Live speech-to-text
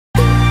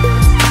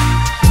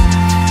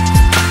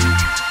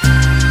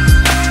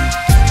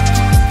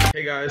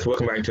guys,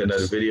 welcome back to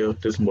another video.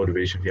 This is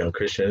Motivation for Young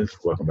Christians.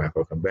 Welcome back,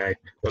 welcome back.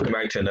 Welcome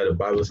back to another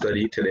Bible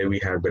study. Today we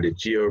have Brother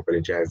Gio,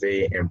 Brother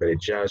Jave, and Brother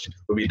Josh.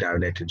 We'll be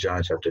diving into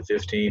John chapter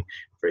 15,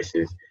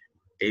 verses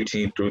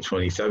 18 through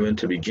 27.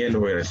 To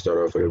begin, we're going to start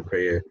off with a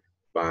prayer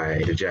by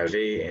the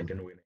Jave, and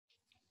then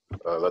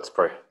Let's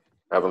pray.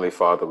 Heavenly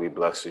Father, we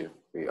bless you,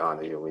 we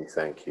honor you, we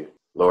thank you.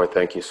 Lord,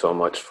 thank you so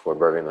much for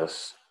bringing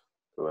us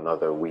through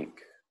another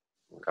week.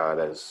 God,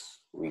 as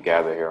we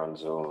gather here on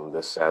Zoom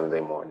this Saturday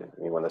morning,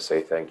 we want to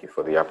say thank you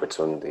for the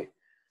opportunity.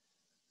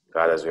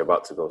 God, as we're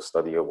about to go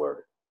study your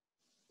word,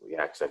 we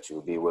ask that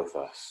you be with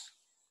us.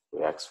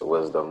 We ask for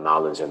wisdom,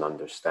 knowledge, and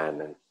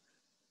understanding.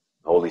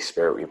 Holy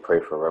Spirit, we pray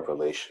for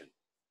revelation.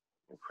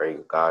 We pray,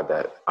 God,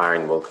 that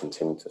iron will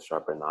continue to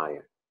sharpen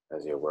iron,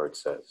 as your word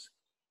says.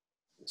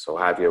 So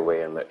have your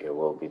way and let your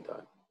will be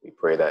done. We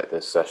pray that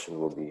this session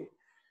will be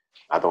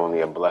not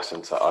only a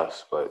blessing to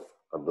us, but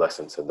a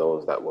blessing to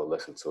those that will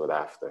listen to it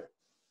after.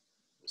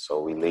 So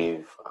we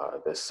leave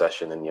this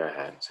session in your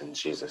hands. In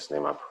Jesus'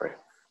 name I pray.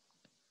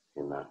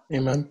 Amen.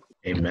 Amen.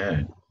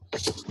 Amen.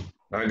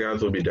 All right,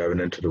 guys, we'll be diving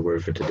into the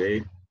word for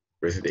today.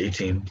 Verses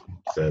 18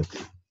 says,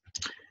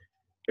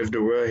 "If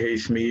the world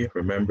hates me,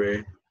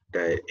 remember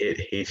that it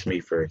hates me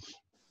first.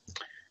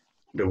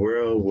 The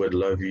world would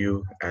love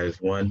you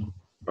as one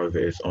of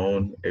its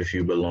own if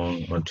you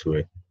belong unto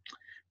it.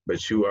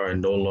 But you are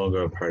no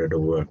longer a part of the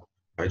world.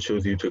 I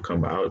chose you to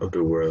come out of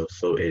the world,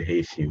 so it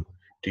hates you.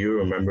 Do you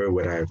remember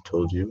what I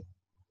told you?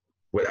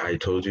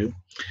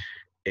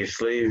 A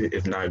slave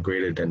is not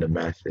greater than the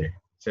master.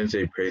 Since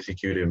they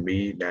persecuted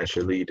me,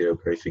 naturally they'll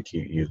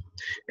persecute you.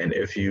 And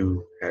if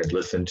you had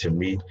listened to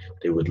me,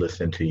 they would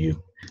listen to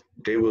you.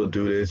 They will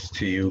do this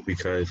to you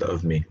because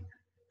of me,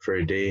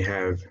 for they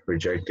have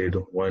rejected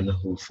one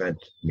who sent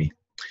me.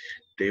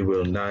 They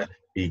will not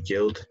be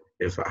guilty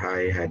if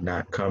I had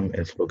not come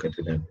and spoken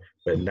to them,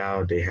 but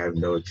now they have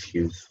no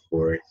excuse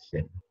for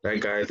sin." Right,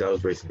 guys, that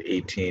was verses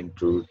 18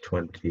 through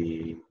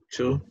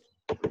 22.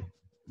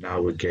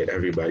 Now we'll get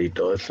everybody's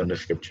thoughts on the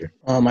scripture.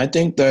 I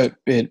think that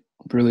it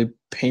really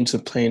paints a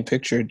plain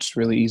picture. It's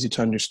really easy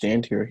to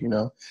understand here,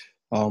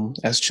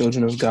 As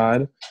children of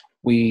God,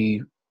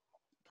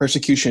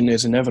 persecution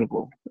is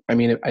inevitable. I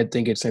mean, I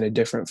think it's in a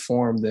different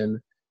form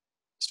than,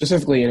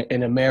 specifically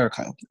in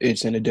America,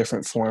 it's in a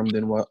different form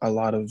than what a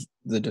lot of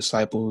the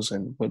disciples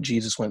and what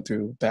Jesus went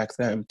through back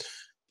then.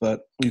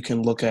 But you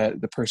can look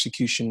at the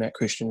persecution that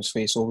Christians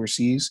face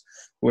overseas,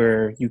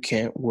 where you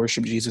can't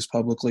worship Jesus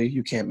publicly.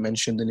 You can't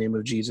mention the name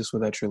of Jesus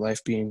without your life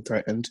being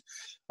threatened.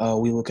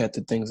 We look at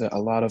the things that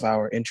a lot of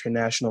our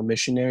international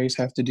missionaries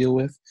have to deal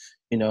with.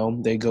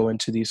 They go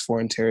into these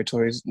foreign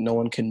territories. No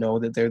one can know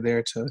that they're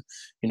there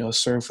to,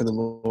 serve for the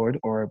Lord,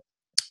 or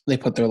they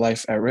put their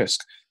life at risk.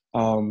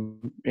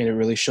 And it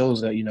really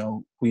shows that,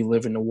 we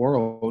live in a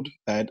world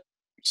that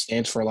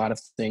stands for a lot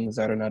of things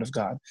that are not of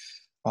God.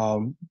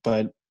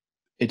 But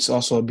it's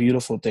also a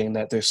beautiful thing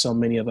that there's so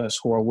many of us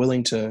who are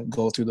willing to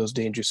go through those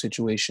dangerous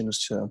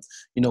situations to,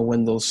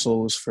 win those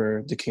souls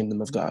for the kingdom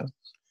of God.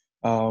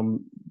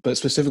 But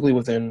specifically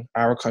within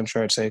our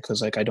country, I'd say,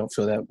 because I don't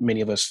feel that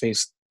many of us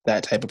face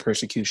that type of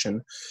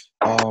persecution.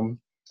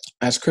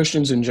 As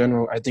Christians in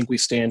general, I think we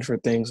stand for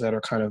things that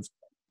are kind of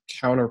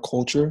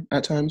counterculture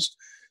at times.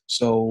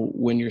 So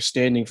when you're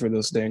standing for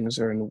those things,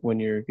 or when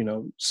you're,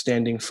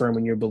 standing firm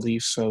in your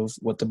beliefs of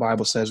what the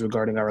Bible says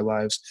regarding our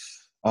lives,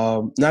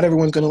 not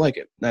everyone's going to like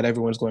it. Not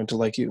everyone's going to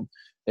like you.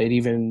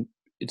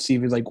 It's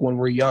even like when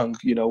we're young,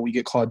 we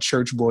get called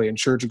church boy and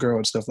church girl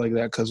and stuff like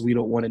that because we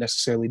don't want to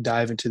necessarily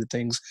dive into the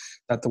things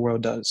that the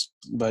world does.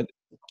 But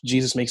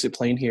Jesus makes it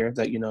plain here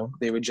that,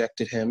 they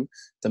rejected him,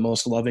 the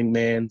most loving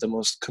man, the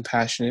most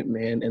compassionate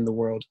man in the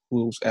world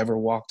who's ever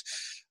walked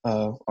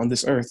on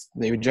this earth.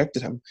 They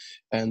rejected him,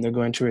 and they're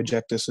going to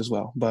reject us as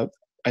well. But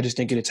I just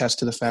think it attests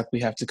to the fact we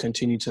have to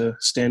continue to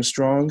stand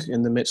strong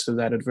in the midst of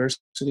that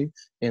adversity,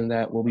 and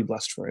that we'll be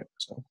blessed for it.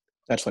 So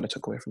that's what I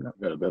took away from that.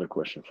 I got a better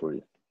question for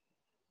you,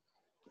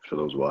 for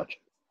those watching.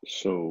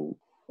 So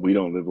we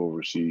don't live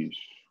overseas,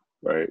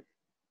 right?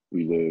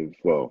 We live,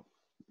 well,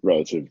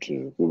 relative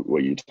to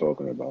what you're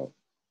talking about,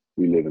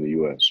 we live in the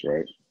U.S.,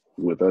 right?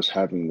 With us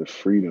having the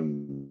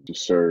freedom to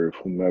serve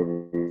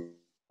whomever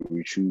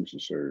we choose to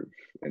serve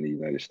in the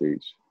United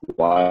States,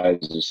 why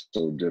is it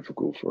so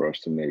difficult for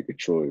us to make a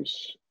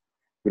choice?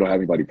 We don't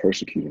have anybody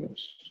persecuting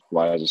us.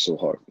 Why is it so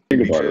hard?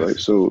 Think about it, right?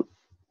 So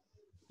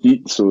I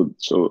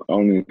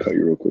don't mean to cut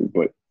you real quick,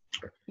 but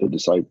the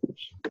disciples,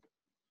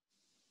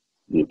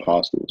 the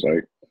apostles,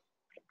 right?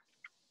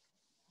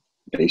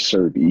 They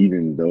served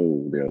even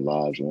though their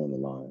lives were on the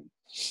line.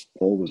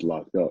 Paul was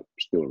locked up,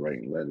 still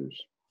writing letters,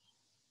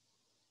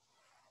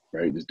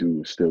 right? This dude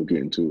was still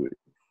getting to it.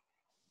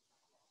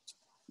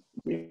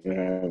 We didn't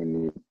have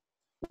any,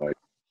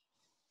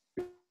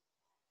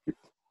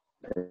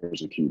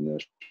 persecuting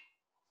us,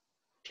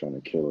 trying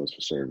to kill us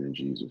for serving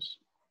Jesus.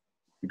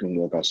 You can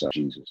walk outside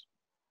Jesus.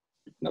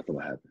 Nothing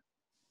will happen.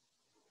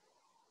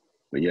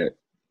 But yet,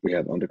 we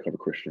have undercover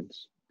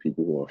Christians,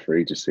 people who are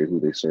afraid to say who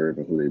they serve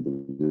and who they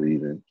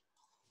believe in,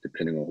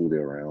 depending on who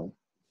they're around.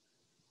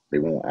 They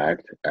won't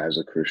act as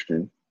a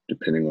Christian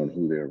depending on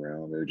who they're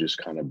around. They're just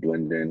kind of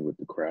blend in with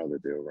the crowd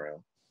that they're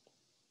around.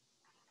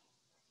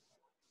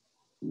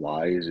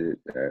 Why is it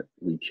that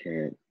we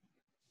can't,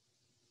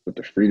 with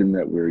the freedom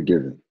that we're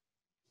given,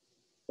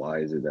 why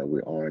is it that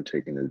we aren't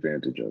taking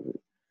advantage of it?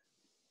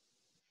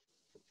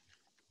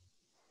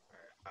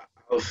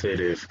 I'll say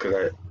this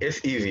because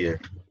it's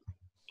easier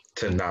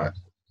to not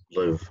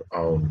live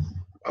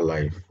a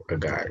life, a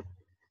guide.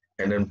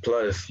 And then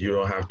plus, you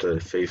don't have to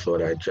face all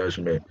that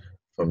judgment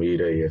from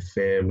either your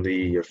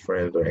family, your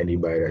friends, or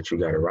anybody that you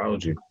got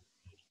around you.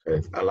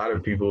 Because a lot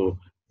of people,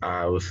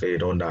 I would say,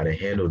 don't know how to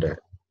handle that.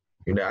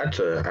 You know,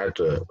 I had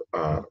to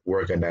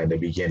work on that in the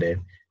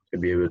beginning to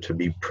be able to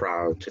be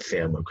proud to say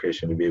I'm a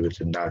Christian, to be able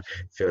to not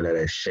feel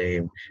that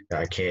shame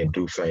that I can't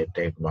do certain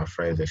things with my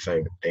friends and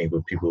certain things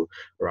with people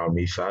around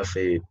me. So I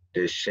say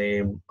the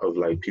shame of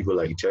like people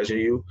like judging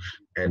you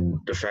and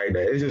the fact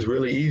that it's just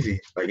really easy.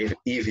 Like it's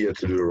easier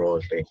to do the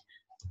wrong thing.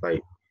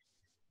 Like,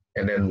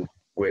 and then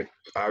with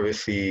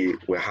obviously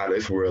with how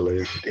this world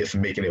is, it's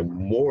making it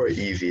more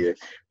easier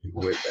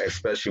with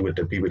especially with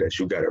the people that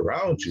you got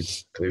around you.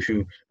 Because if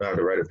you know how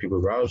to write the people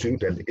around you,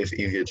 then it's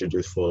easier to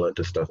just fall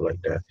into stuff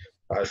like that.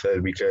 I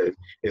said because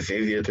it's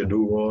easier to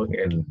do wrong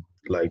and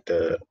like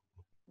the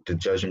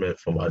judgment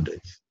from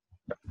others.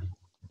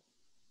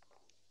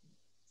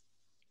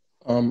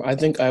 I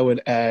think I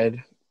would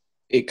add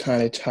it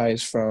kind of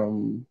ties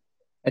from,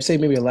 I'd say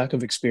maybe a lack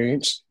of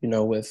experience,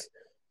 with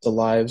the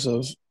lives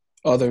of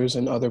others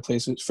in other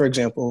places. For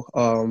example,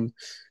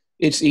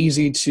 it's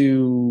easy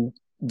to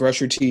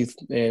brush your teeth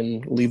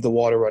and leave the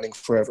water running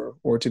forever,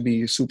 or to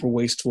be super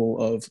wasteful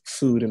of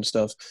food and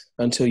stuff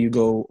until you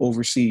go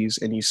overseas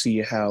and you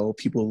see how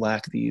people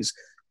lack these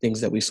things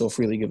that we so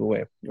freely give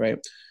away, right?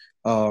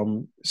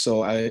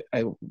 So I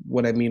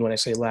what I mean when I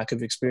say lack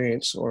of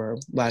experience or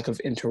lack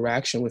of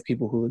interaction with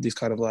people who live these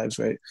kind of lives,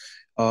 right?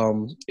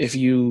 If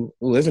you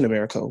live in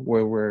America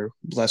where we're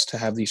blessed to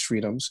have these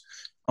freedoms,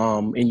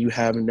 and you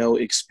have no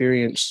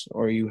experience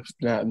or you've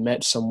not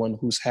met someone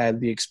who's had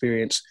the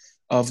experience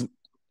of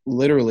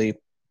literally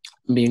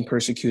being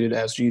persecuted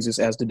as Jesus,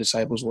 as the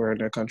disciples were in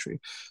their country.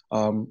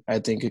 I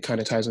think it kind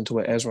of ties into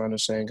what Esron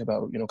is saying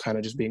about, kind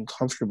of just being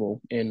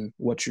comfortable in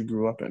what you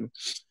grew up in.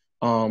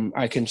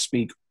 I can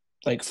speak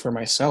like for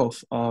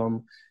myself.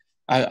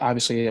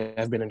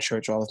 I've been in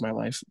church all of my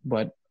life,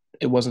 but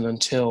it wasn't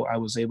until I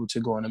was able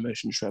to go on a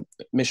mission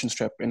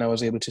trip, and I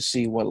was able to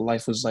see what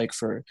life was like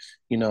for,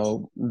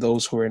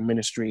 those who are in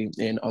ministry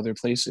in other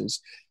places,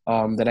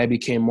 that I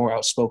became more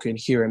outspoken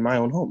here in my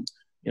own home,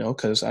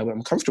 because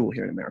I'm comfortable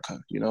here in America.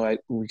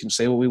 We can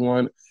say what we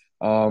want.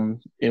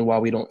 And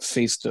while we don't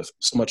face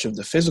so much of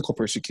the physical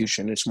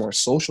persecution, it's more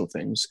social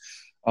things.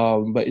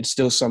 But it's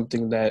still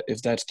something that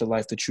if that's the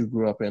life that you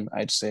grew up in,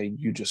 I'd say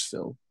you just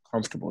feel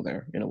comfortable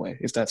there in a way,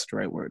 if that's the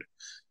right word.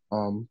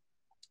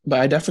 But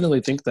I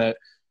definitely think that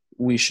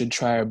we should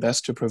try our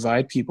best to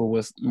provide people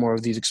with more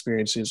of these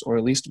experiences, or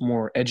at least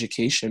more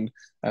education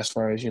as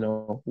far as,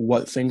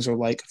 what things are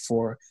like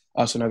for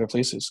us in other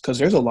places. Because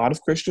there's a lot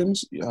of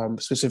Christians,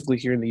 specifically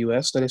here in the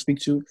US that I speak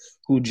to,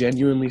 who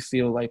genuinely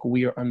feel like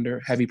we are under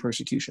heavy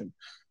persecution.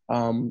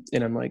 And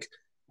I'm like,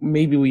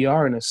 maybe we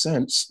are in a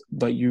sense,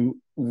 but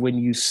when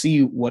you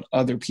see what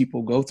other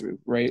people go through,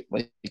 right?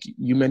 Like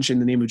you mentioned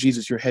the name of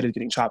Jesus, your head is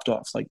getting chopped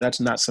off. Like that's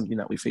not something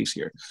that we face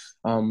here.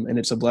 And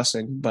it's a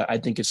blessing, but I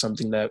think it's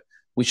something that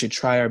we should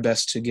try our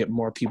best to get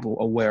more people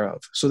aware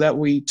of, so that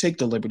we take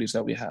the liberties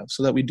that we have,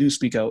 so that we do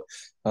speak out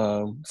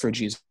for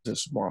Jesus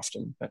more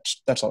often.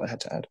 That's all I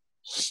had to add.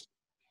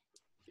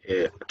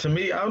 Yeah, to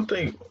me, I don't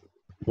think.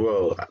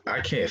 Well,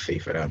 I can't say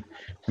for them.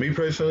 Me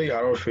personally,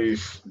 I don't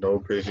face no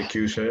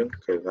persecution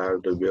because I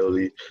have the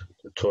ability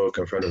to talk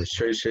in front of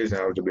churches and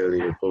I have the ability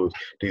to post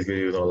these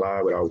videos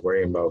online without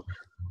worrying about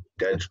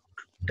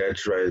that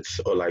threats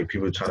or like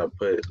people trying to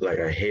put like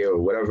a hair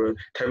or whatever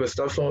type of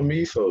stuff on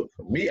me. So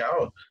for me,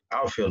 I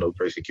don't feel no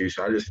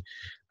persecution.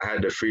 I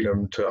had the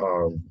freedom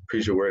to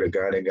preach the word of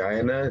God in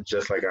Guyana,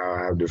 just like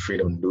I have the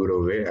freedom to do it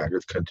over here. I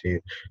just continue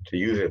to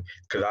use it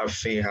because I've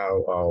seen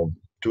how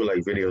do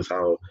like videos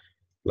how,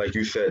 like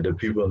you said, the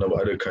people in the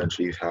other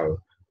countries, how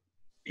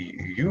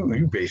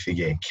you basically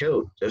getting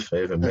killed just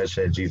for even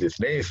mentioning Jesus'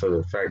 name. So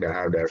the fact that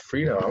I have that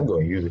freedom, I'm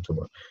going to use it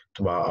to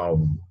my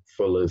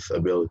fullest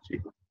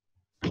ability.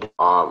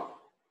 I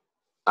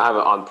have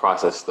an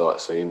unprocessed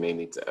thought, so you may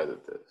need to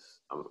edit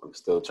this. I'm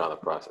still trying to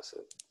process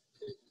it.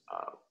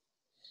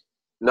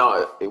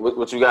 No,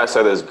 what you guys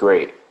said is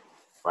great,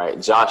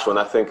 right? Josh, when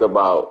I think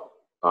about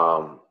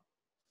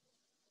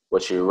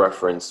what you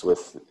referenced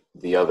with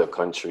the other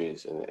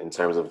countries in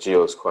terms of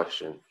Gio's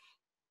question,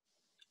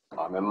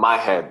 in my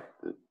head,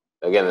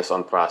 again, it's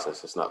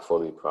unprocessed, it's not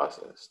fully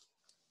processed.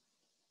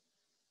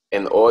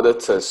 In order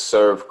to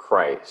serve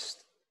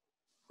Christ,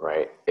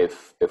 right,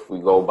 if we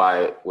go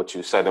by what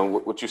you said, and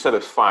what you said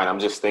is fine, I'm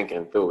just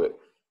thinking through it.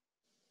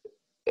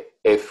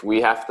 If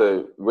we have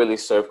to really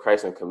serve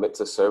Christ and commit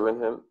to serving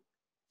him,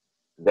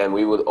 then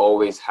we would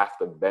always have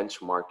to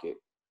benchmark it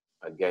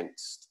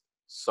against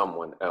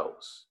someone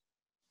else,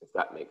 if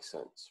that makes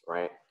sense,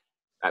 right?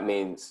 That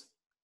means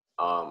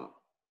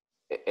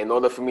in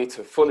order for me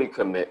to fully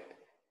commit,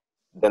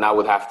 then I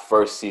would have to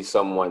first see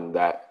someone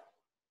that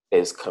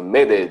is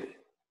committed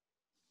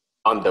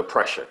under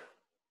pressure,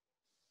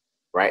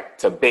 right?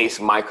 To base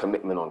my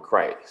commitment on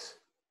Christ.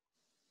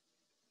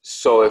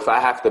 So if I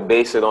have to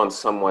base it on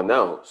someone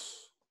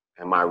else,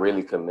 am I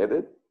really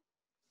committed?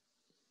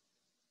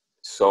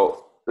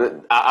 So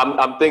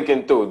I'm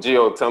thinking through.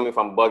 Gio, tell me if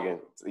I'm bugging.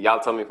 Y'all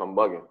tell me if I'm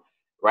bugging,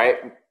 right?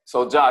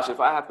 So Josh, if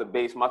I have to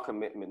base my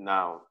commitment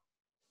now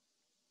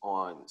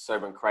on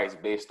serving Christ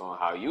based on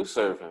how you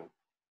serve him,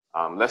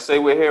 let's say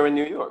we're here in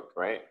New York,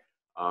 right?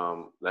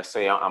 Let's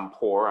say I'm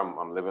poor,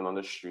 I'm living on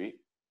the street,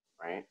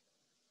 right?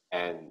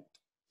 And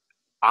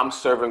I'm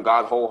serving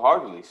God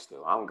wholeheartedly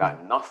still. I don't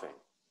got nothing,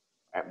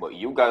 right? But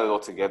you got it all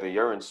together.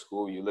 You're in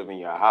school, you live in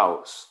your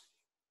house.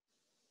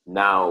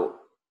 Now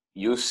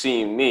you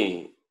see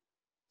me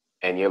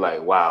and you're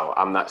like, wow,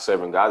 I'm not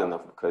serving God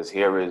enough because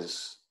here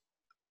is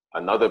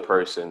another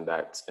person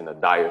that's in a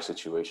dire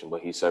situation,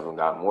 but he's serving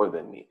God more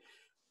than me.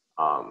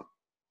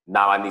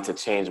 Now I need to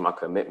change my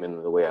commitment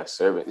in the way I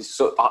serve it.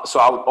 So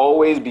I would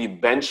always be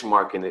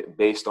benchmarking it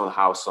based on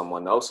how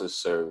someone else is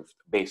served,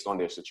 based on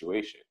their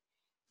situation.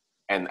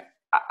 And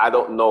I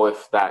don't know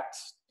if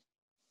that's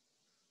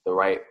the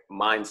right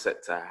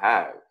mindset to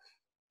have,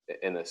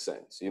 in a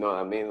sense. You know what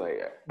I mean?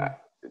 Like,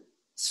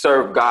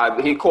 serve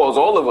God. He calls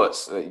all of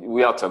us.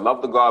 We are to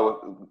love the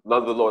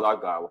Lord our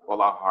God with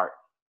all our heart,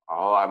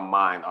 all our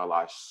mind, all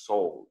our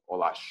soul,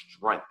 all our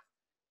strength,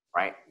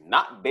 right?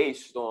 Not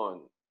based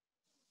on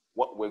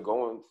what we're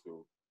going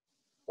through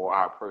or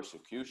our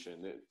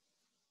persecution.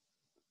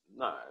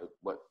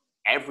 But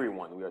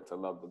everyone, we are to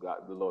love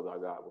the Lord our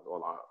God with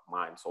all our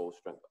mind, soul,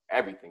 strength,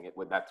 everything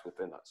that's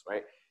within us,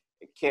 right?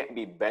 It can't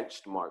be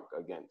benchmarked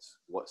against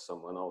what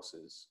someone else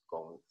is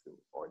going through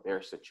or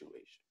their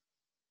situation,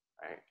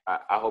 right?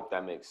 I hope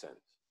that makes sense.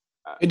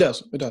 It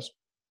does. It does.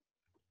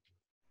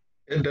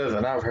 It does,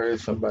 and I've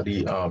heard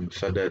somebody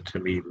said that to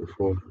me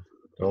before.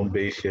 Don't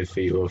base your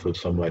faith off of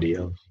somebody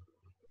else.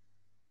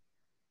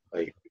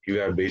 Like, you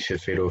gotta base your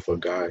faith off of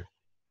God,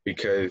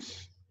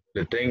 because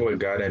the thing with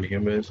God and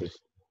humans is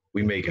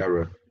we make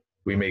error,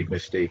 we make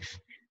mistakes,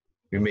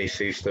 we may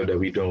say stuff that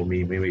we don't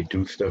mean, we may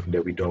do stuff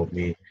that we don't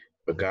mean.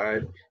 But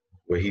God,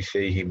 what He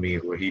say He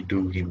means, what He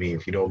do He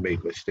means. He don't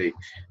make mistakes,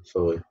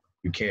 so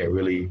you can't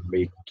really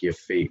make your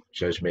faith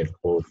judgment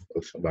off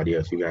of somebody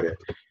else. You gotta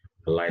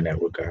align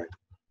that with God.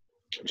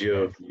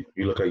 Jill,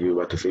 you look like you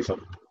were about to say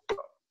something.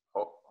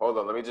 Hold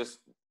on, let me just,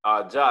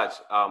 Josh,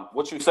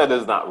 what you said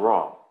is not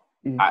wrong.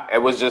 Mm-hmm.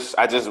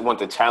 I just want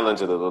to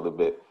challenge it a little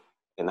bit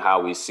in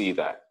how we see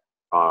that.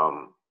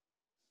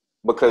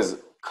 Because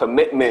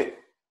commitment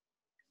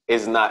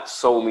is not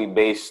solely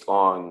based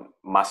on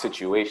my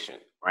situation,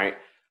 right?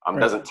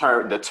 Doesn't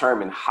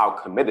determine how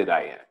committed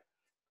I am,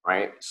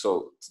 right?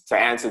 So to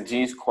answer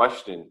G's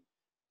question,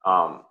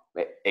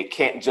 it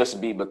can't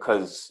just be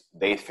because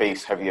they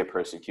face heavier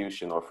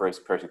persecution or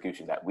first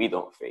persecution that we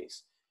don't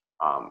face.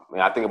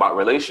 I think about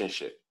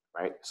relationship,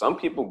 right? Some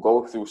people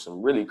go through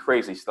some really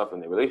crazy stuff in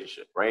their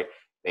relationship, right?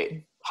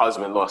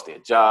 Husband lost their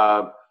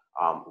job,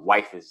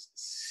 wife is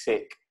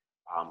sick,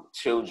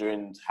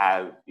 children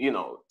have,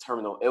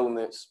 terminal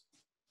illness.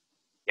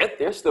 Yet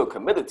they're still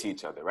committed to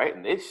each other, right?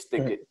 And they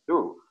stick it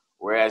through.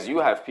 Whereas you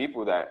have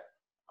people that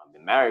have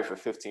been married for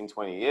 15,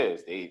 20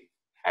 years. They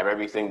have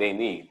everything they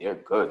need. They're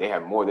good. They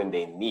have more than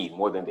they need,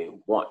 more than they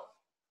want.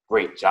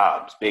 Great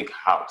jobs, big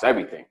house,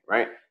 everything,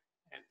 right?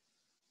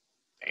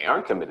 And they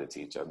aren't committed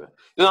to each other.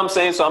 You know what I'm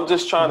saying? So I'm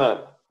trying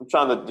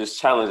to just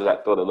challenge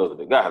that thought a little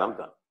bit. Go ahead, I'm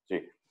done.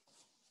 Gee.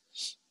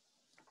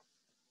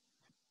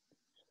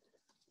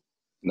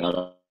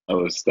 No, that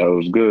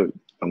was good.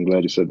 I'm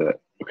glad you said that,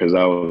 because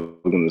I was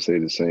going to say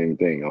the same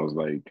thing. I was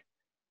like,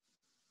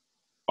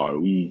 are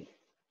we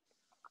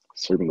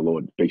serving the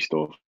Lord based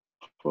off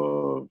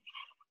of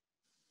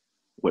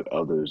what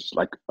others,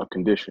 like a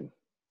condition?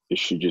 It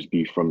should just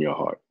be from your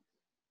heart.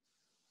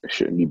 It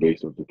shouldn't be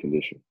based off the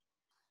condition.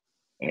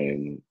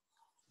 And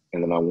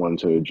then I wanted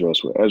to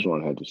address what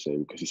Esron had to say,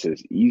 because he said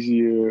it's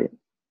easier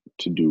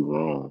to do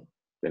wrong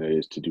than it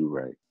is to do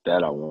right.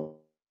 That I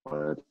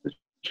wanted to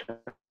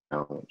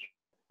challenge.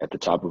 At the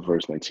top of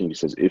verse 19, he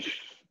says, if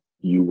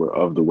you were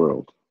of the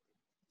world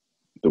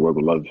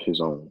would love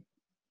his own.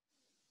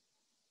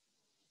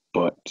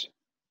 But,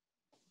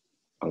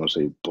 I'm going to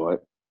say,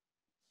 but,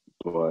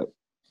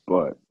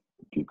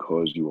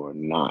 because you are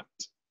not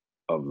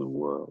of the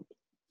world,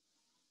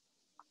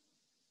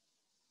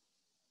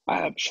 I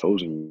have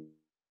chosen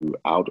you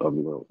out of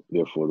the world,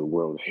 therefore the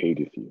world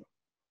hateth you.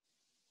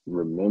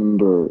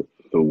 Remember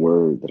the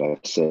word that I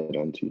said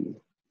unto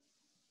you.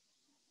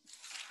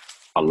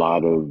 A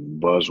lot of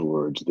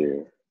buzzwords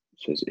there. It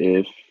says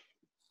if, it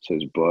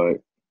says but,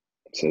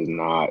 it says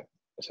not,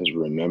 it says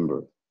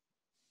remember.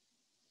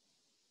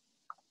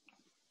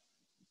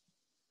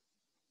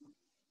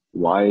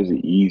 Why is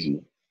it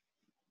easy?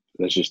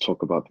 Let's just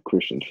talk about the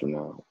Christians for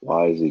now.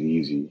 Why is it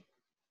easy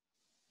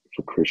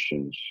for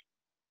Christians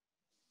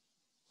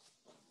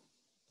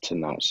to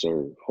not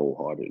serve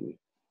wholeheartedly?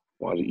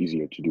 Why is it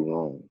easier to do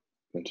wrong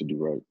than to do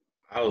right?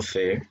 I would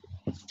say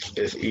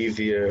it's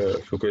easier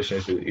for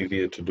Christians. It's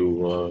easier to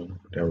do wrong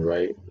than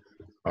right,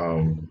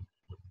 um,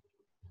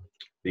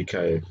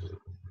 because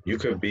you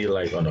could be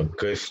like on a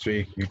good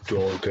streak, you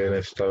doing good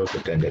and stuff,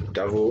 but then the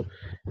devil,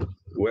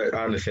 what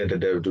I understand the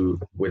devil do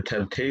with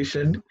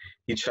temptation,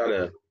 he try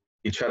to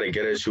he try to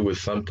get at you with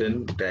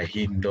something that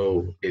he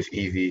know is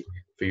easy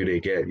for you to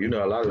get. You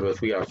know, a lot of us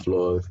we got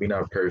flaws, we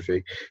not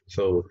perfect.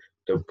 So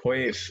the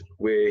points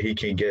where he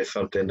can get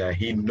something that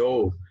he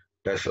know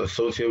that's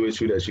associated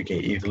with you that you can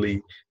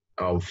easily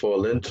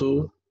fall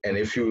into, and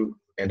if you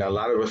and a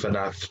lot of us are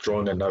not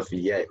strong enough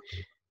yet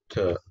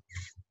to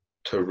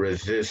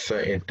resist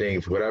certain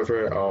things,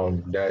 whatever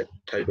that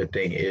type of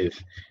thing is.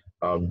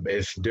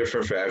 It's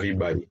different for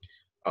everybody,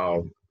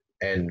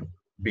 and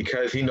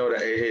because he know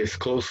that it is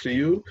close to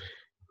you,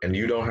 and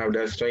you don't have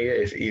that strength yet,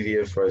 it's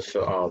easier for us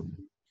to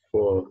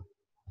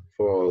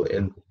fall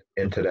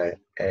into that.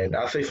 And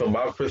I say from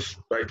my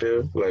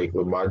perspective, like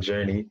with my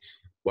journey,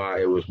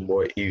 why it was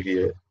more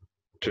easier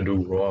to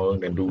do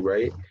wrong and do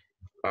right,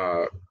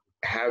 uh,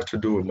 have to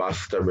do with my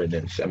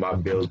stubbornness and my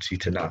ability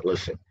to not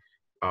listen.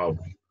 Um,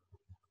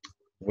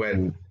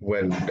 when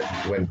when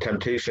when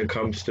temptation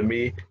comes to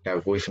me,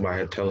 that voice in my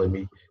head telling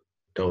me,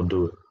 "Don't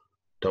do it.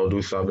 Don't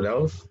do something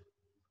else,"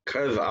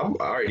 because I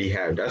already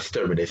have that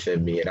stubbornness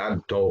in me, and I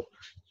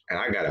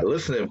got a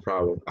listening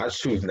problem. I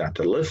choose not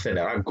to listen,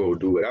 and I go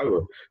do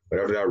whatever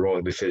that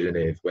wrong decision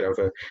is,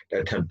 whatever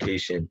that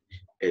temptation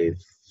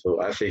is. So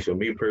I say for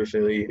me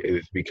personally,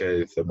 it's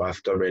because of my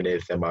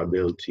stubbornness and my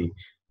ability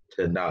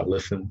to not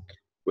listen,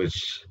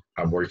 which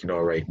I'm working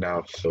on right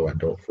now, so I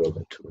don't fall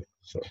into it.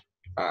 So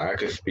I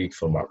could speak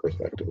from my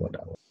perspective on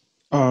that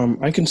one.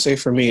 I can say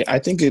for me, I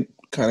think it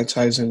kind of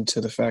ties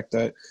into the fact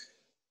that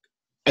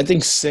I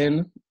think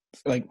sin,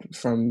 like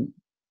from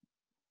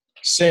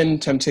sin,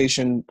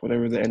 temptation,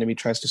 whatever the enemy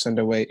tries to send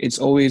our way, it's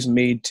always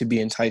made to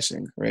be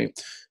enticing, right?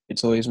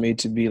 It's always made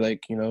to be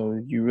like, you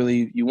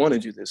want to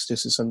do this.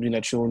 This is something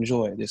that you'll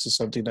enjoy. This is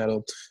something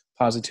that'll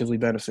positively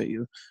benefit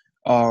you.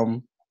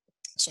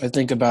 So I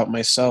think about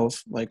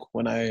myself, like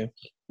when I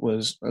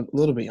was a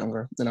little bit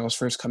younger and I was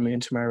first coming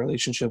into my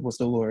relationship with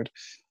the Lord.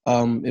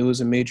 It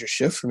was a major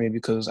shift for me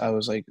because I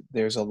was like,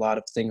 there's a lot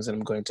of things that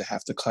I'm going to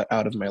have to cut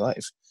out of my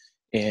life.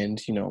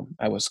 And,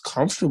 I was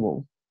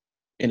comfortable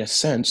in a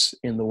sense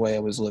in the way I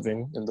was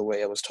living, in the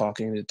way I was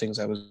talking, the things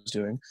I was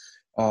doing.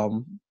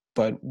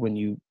 But when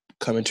you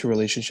come into a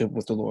relationship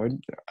with the Lord,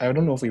 I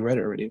don't know if we read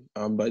it already,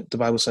 but the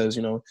Bible says,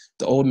 the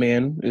old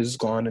man is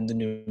gone and the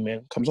new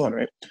man comes on,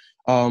 right?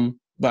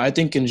 But I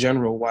think in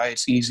general, why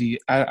it's easy,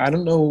 I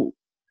don't know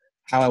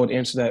how I would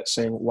answer that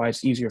saying why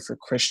it's easier for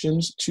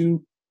Christians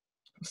to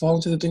fall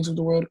into the things of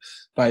the world,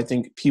 but I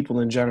think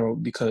people in general,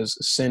 because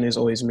sin is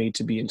always made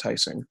to be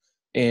enticing.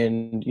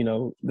 And,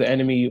 the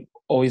enemy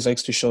always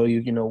likes to show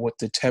you, what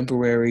the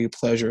temporary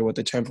pleasure, what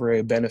the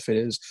temporary benefit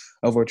is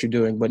of what you're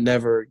doing, but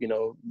never,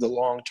 the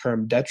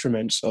long-term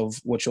detriments of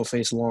what you'll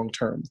face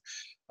long-term.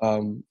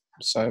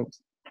 So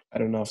I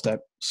don't know if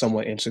that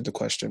somewhat answered the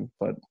question,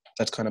 but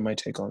that's kind of my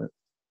take on it.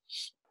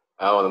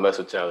 I don't want to mess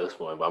with y'all at this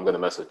point, but I'm going to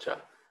mess with y'all.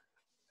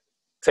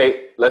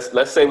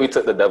 Let's say we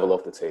took the devil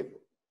off the table.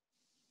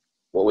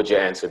 What would your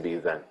answer be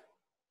then?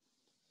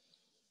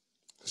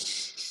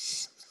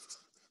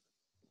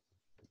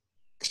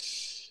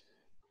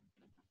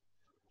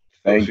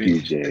 Thank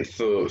you, Jay.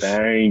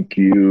 Thank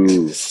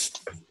you.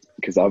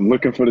 Because I'm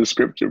looking for the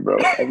scripture, bro.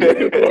 I'm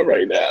looking for it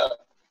right now.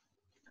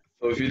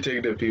 So if you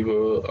take the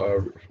people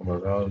from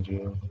around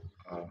you,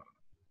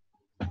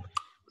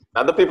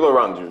 not the people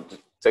around you,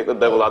 just take the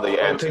devil out of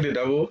your answer. Take the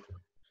devil,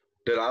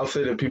 then I'll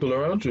say the people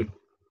around you.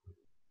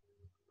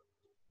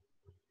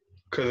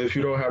 Because if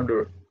you don't have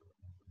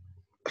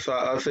so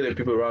I'll say the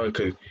people around you,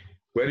 because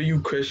whether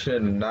you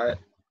Christian or not,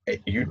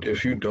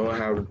 if you don't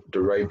have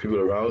the right people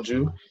around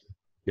you,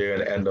 you're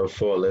gonna end up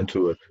falling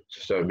into it.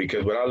 So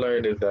because what I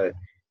learned is that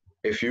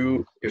if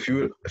you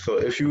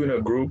in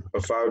a group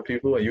of 5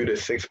 people and you're the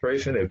 6th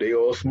person, if they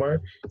all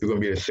smart, you're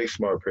gonna be the 6th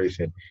smart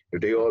person.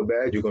 If they all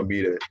bad, you're gonna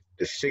be the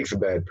 6th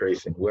bad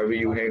person. Whoever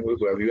you hang with,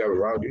 whoever you have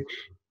around you,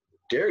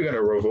 they're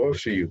gonna rub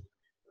off to you.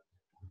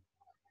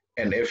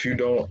 And if you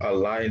don't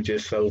align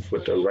yourself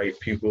with the right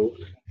people,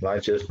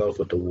 align yourself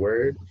with the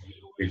word,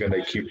 you're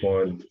gonna keep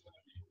on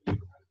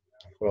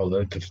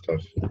falling into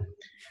stuff.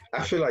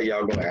 I feel like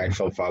y'all gonna ask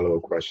some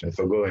follow-up questions,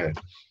 so go ahead.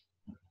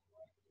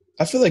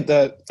 I feel like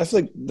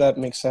that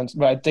makes sense,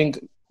 but I think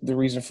the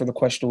reason for the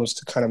question was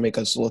to kind of make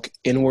us look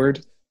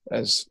inward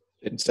as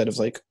instead of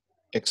like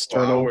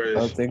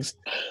external things.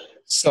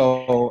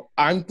 So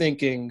I'm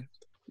thinking,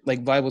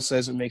 like Bible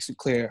says, it makes it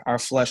clear our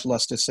flesh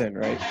lusts to sin,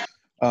 right?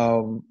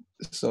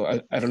 So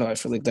I don't know. I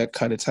feel like that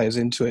kind of ties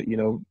into it,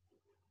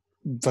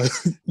 But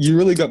you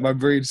really got my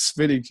brain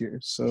spinning here.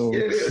 So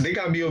yeah, they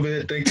got me over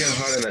here thinking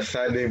hard on a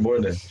Saturday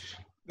morning.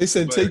 They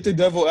said take the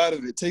devil out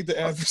of it, take the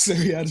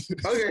adversary out of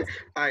it. Okay,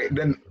 all right.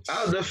 Then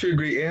I'll definitely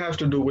agree. It has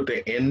to do with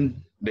the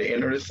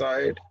inner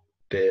side,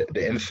 the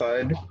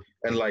inside,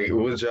 and like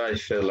what Jai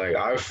said, like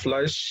our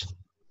flesh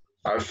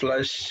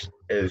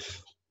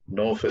is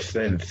known for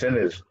sin. Sin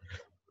is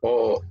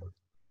all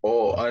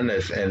all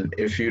honest. And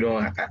if you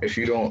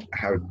don't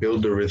have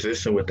build the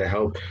resistance with the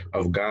help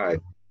of God,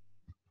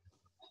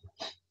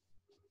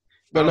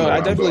 I But don't no, know I where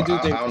I'm definitely going. do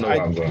I think don't know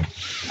where I'm going.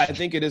 I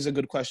think it is a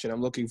good question. I'm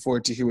looking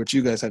forward to hear what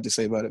you guys have to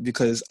say about it,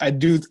 because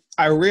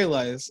I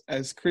realize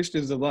as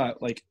Christians a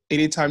lot, like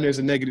anytime there's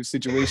a negative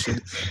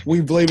situation, we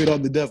blame it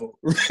on the devil,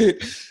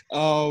 right?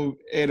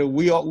 And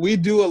we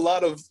do a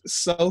lot of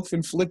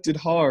self-inflicted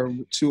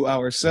harm to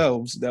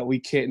ourselves that we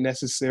can't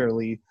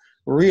necessarily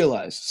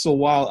realize. So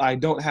while I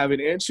don't have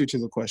an answer to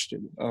the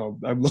question,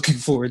 I'm looking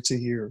forward to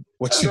hear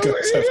what I you don't know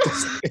guys have to what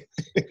say.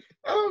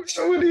 I don't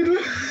know what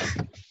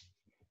either.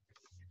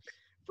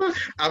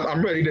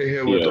 I'm ready to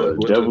hear what Yeah, the the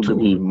what the devil could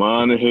be two.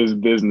 minding his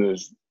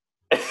business.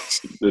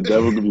 The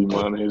devil could be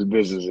minding his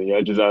business, and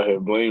y'all just out here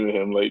blaming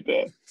him like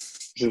that.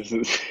 Just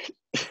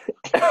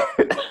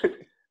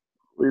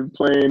we're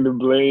playing the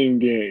blame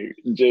game.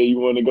 Jay, you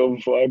want to go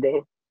before I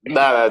go?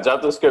 Nah,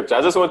 drop the scripture.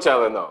 I just want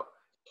y'all to know.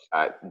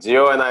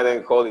 Gio and I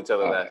didn't call each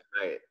other last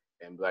night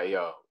and be like,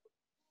 yo,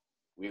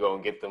 we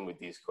gonna get them with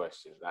these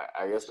questions.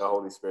 I guess the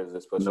Holy Spirit is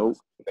just pushing us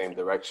in the same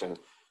direction,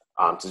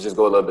 to just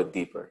go a little bit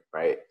deeper,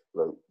 right?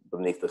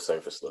 Beneath the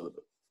surface a little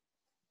bit.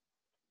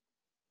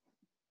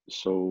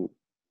 So,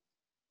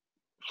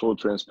 full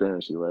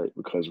transparency, right?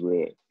 Because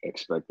we're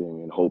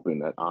expecting and hoping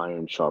that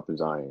iron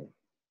sharpens iron.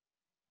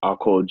 I'll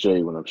call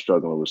Jay when I'm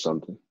struggling with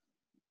something,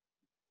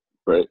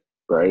 right?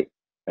 Right?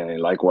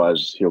 And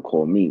likewise, he'll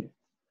call me.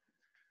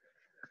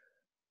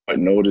 But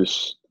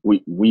notice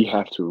we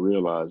have to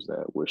realize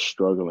that we're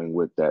struggling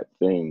with that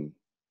thing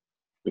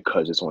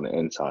because it's on the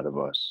inside of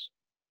us.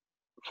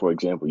 For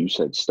example, you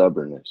said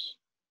stubbornness.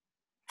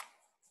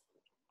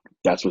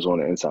 That's what's on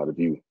the inside of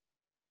you.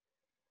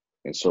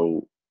 And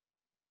so,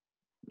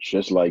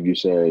 just like you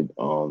said,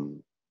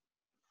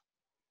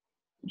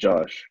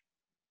 Josh,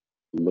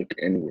 look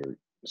inward.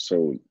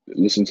 So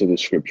listen to the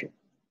scripture.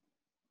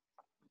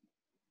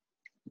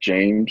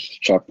 James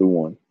chapter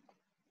 1,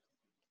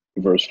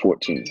 verse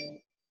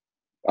 14.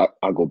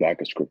 I'll go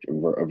back a scripture,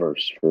 a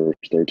verse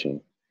 13.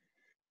 It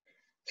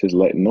says,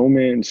 let no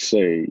man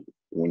say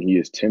when he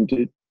is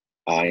tempted,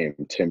 I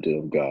am tempted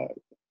of God.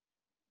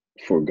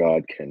 For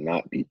God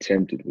cannot be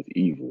tempted with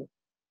evil,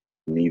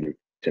 neither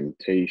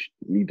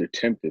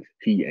tempteth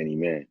he any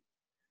man.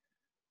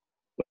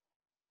 But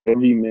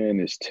every man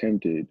is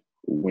tempted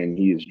when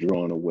he is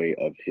drawn away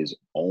of his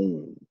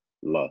own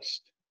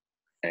lust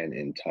and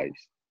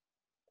enticed.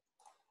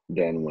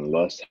 Then when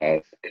lust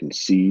hath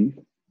conceived,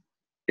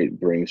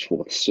 it brings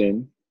forth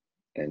sin,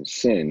 and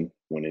sin,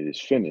 when it is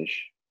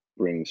finished,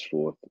 brings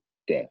forth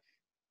death.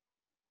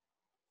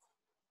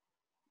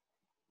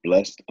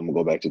 Blessed, I'm going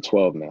to go back to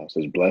 12 now. It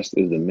says, blessed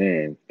is the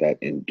man that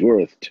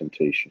endureth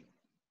temptation,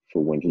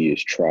 for when he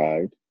is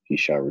tried, he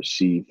shall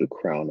receive the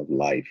crown of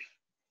life,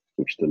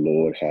 which the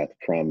Lord hath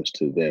promised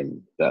to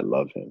them that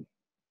love him.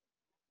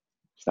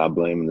 Stop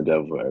blaming the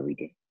devil for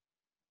everything.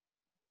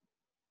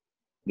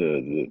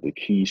 The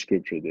key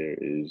scripture there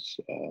is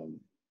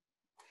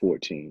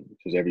 14. It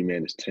says, every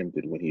man is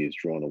tempted when he is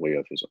drawn away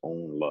of his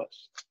own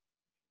lust.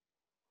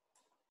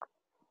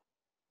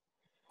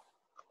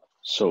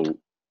 So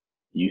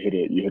you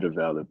hit a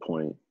valid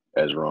point,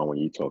 Esron, when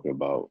you talk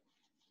about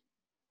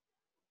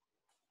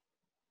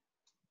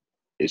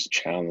it's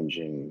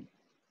challenging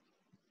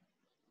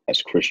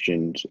as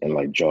Christians and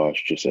like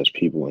Josh, just as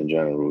people in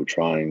general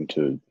trying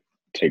to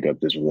take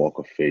up this walk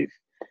of faith.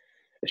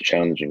 It's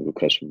challenging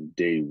because from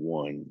day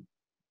one,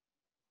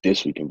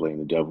 this we can blame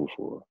the devil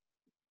for,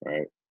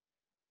 right?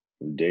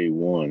 From day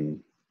one,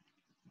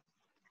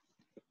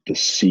 the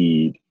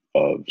seed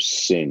of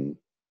sin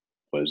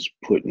was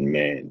put in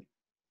man,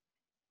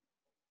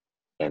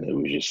 and it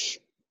was just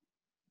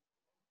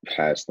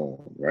passed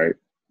on, right?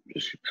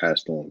 Just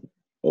passed on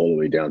all the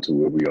way down to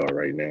where we are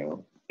right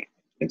now.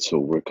 And so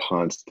we're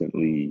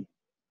constantly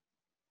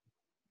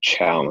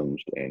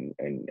challenged and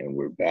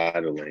we're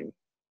battling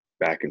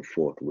back and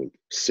forth with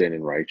sin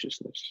and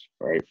righteousness,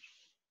 right?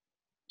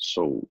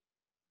 So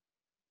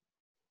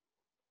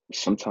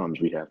sometimes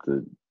we have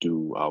to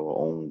do our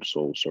own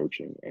soul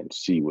searching and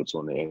see what's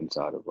on the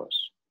inside of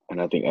us.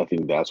 And I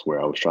think that's where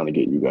I was trying to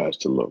get you guys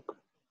to look,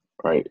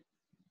 right?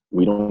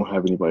 We don't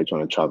have anybody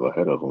trying to chop our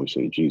head off when we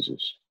say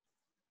Jesus.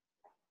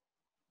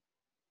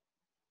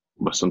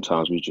 But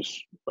sometimes we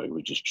just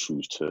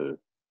choose to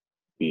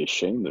be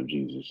ashamed of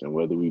Jesus. And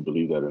whether we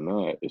believe that or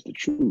not, it's the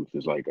truth.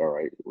 It's like, all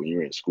right, when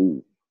you're in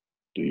school,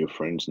 do your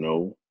friends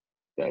know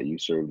that you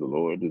serve the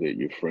Lord? Do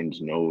your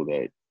friends know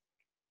that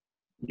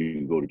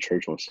you go to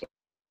church on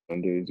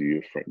Sundays? Do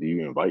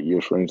you invite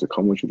your friends to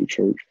come with you to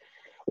church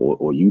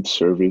or youth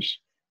service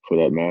for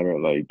that matter?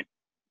 Like,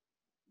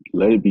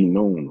 let it be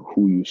known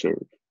who you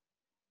serve.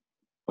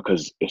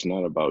 Because it's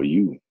not about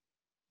you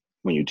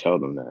when you tell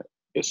them that.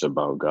 It's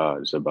about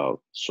God. It's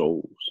about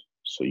souls.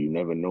 So you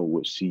never know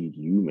what seed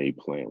you may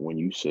plant when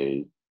you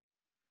say,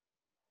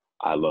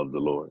 I love the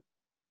Lord,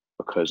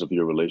 because of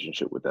your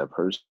relationship with that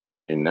person.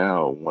 And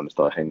now want to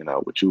start hanging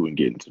out with you and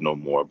getting to know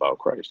more about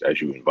Christ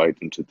as you invite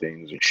them to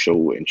things and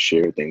show and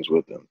share things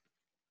with them.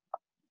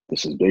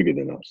 This is bigger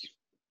than us.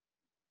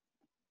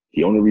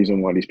 The only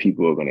reason why these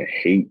people are going to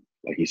hate,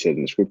 like he said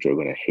in the scripture, are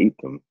going to hate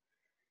them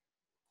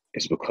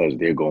is because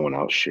they're going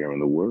out sharing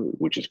the word,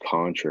 which is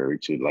contrary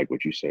to, like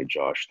what you said,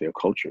 Josh, their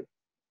culture.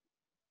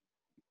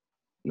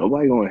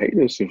 Nobody going to hate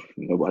us if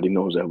nobody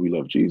knows that we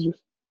love Jesus.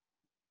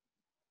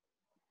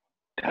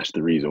 That's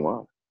the reason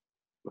why.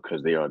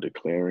 Because they are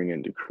declaring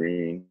and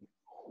decreeing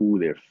who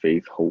their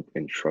faith, hope,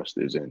 and trust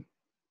is in.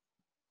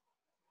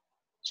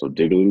 So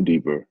dig a little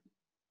deeper.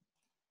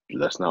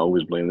 Let's not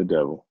always blame the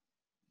devil.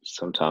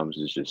 Sometimes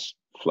it's just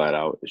flat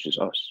out, it's just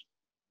us.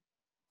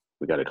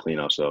 We got to clean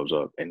ourselves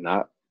up, and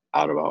not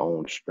out of our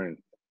own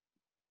strength,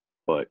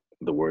 but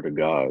the word of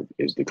God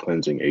is the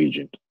cleansing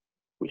agent.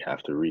 We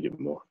have to read it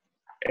more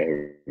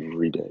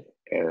every day,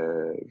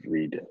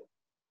 every day,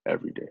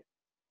 every day.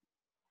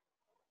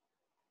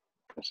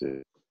 That's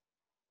it.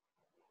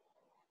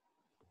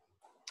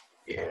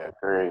 Yeah,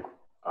 great.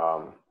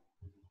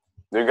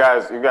 You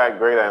got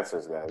great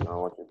answers, guys. I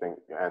don't want you to think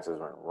your answers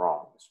went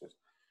wrong. It's just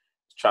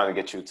trying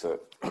to get you to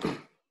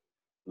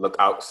look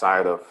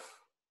outside of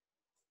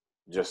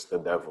just the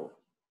devil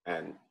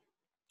and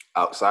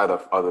outside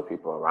of other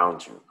people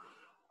around you.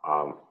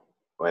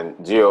 When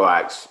Gio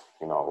asks,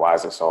 why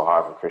is it so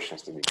hard for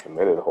Christians to be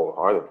committed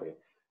wholeheartedly?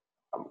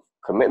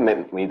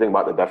 Commitment, when you think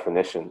about the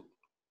definition,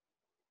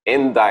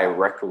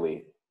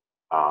 indirectly,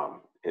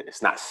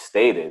 it's not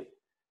stated,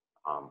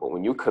 but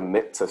when you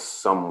commit to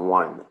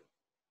someone,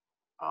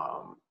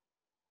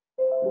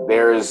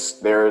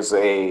 there's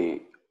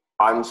a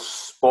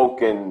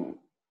unspoken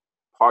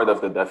part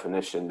of the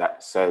definition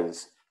that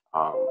says,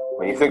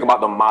 when you think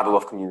about the model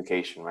of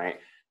communication, right,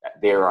 that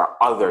there are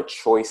other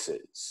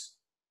choices,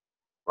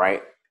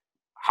 right?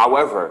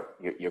 However,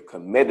 you're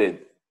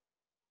committed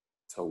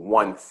to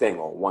one thing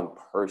or one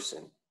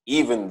person,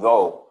 even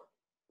though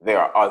there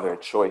are other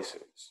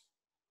choices,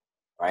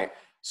 right?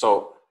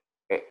 So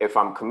if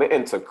I'm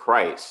committing to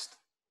Christ,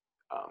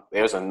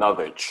 there's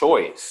another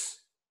choice,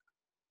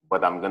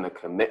 but I'm going to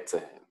commit to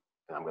him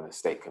and I'm going to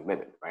stay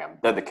committed, right? I'm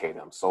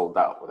dedicated, I'm sold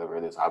out, whatever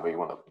it is, however you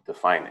want to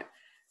define it,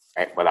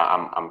 right? But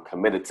I'm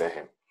committed to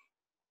him.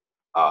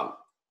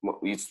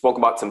 We spoke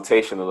about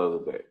temptation a little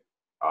bit.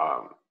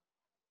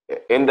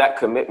 In that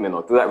commitment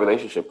or through that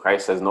relationship,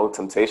 Christ says no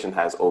temptation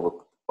has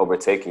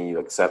overtaken you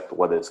except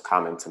what is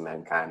common to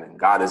mankind. And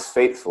God is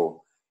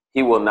faithful.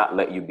 He will not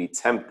let you be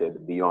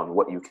tempted beyond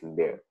what you can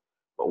bear.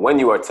 But when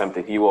you are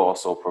tempted, he will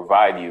also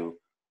provide you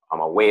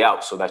a way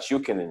out so that you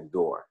can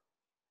endure,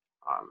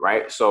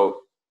 right?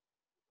 So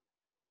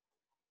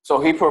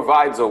he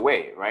provides a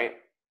way, right?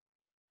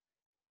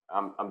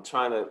 I'm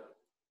trying to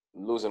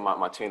losing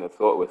my train of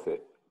thought with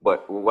it.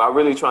 But what I'm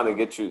really trying to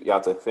get y'all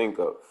to think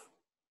of,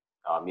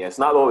 it's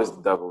not always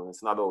the devil, and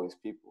it's not always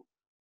people.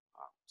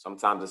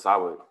 Sometimes it's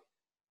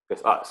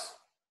us,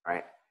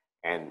 right?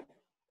 And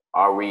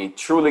are we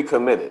truly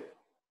committed,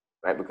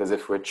 right? Because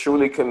if we're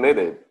truly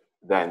committed,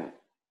 then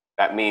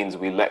that means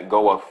we let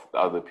go of the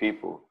other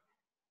people,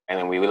 and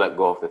then we let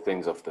go of the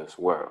things of this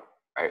world,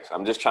 right? So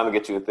I'm just trying to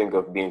get you to think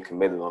of being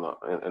committed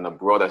in a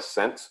broader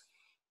sense,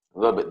 a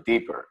little bit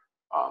deeper.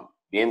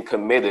 Being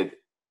committed,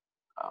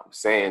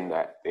 saying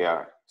that there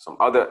are some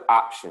other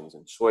options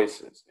and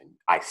choices, and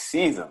I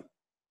see them,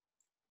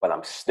 but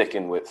I'm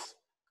sticking with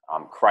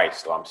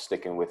Christ, or I'm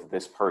sticking with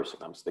this person,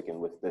 I'm sticking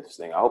with this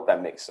thing. I hope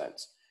that makes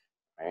sense,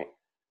 right?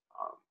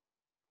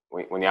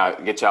 When y'all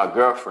get y'all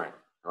girlfriend,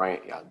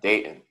 right, y'all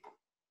dating,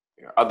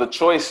 there are other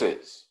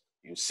choices.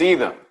 You see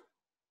them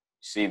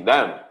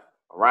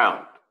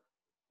around,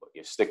 but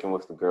you're sticking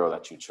with the girl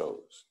that you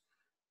chose,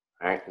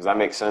 right? Does that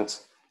make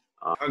sense?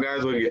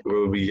 Guys,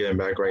 we'll be getting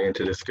back right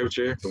into the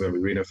scripture. We're going to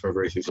be reading from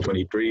verses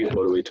 23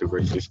 all the way to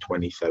verses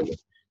 27.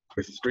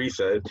 Verses 3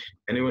 says,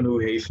 anyone who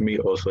hates me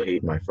also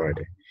hates my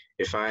Father.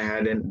 If I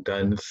hadn't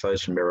done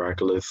such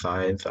miraculous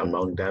signs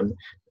among them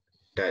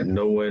that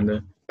no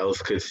one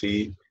else could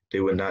see, they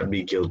would not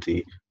be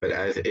guilty. But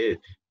as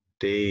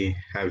they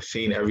have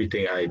seen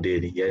everything I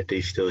did, yet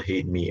they still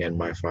hate me and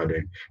my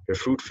Father. The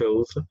fruit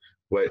fills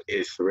what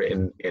is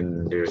written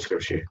in their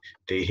scripture.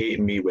 They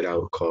hate me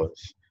without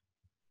cause.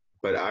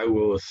 But I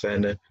will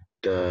send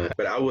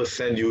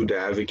you the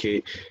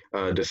advocate,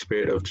 the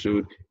Spirit of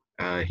truth.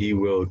 He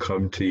will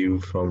come to you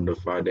from the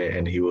Father,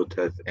 and he will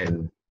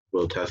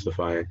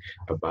testify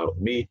about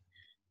me.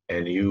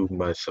 And you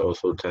must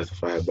also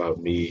testify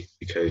about me,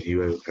 because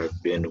you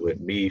have been with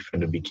me from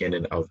the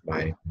beginning of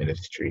my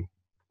ministry.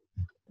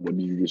 What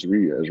did you just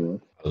read, Esron?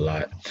 A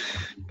lot.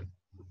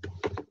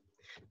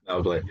 I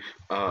was like,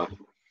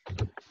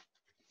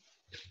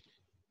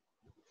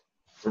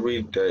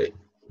 read that.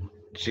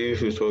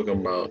 Jesus was talking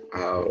about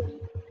how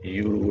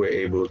you were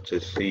able to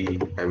see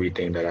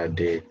everything that I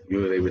did.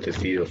 You were able to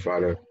see the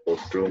Father go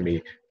through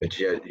me, but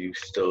yet you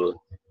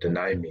still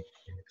deny me.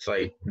 It's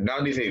like, now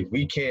these days,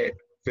 we can't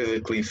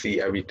physically see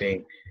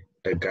everything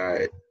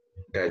that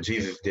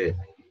Jesus did,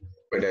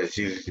 or that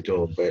Jesus is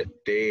doing, but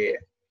they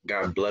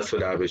got blessed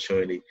with the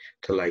opportunity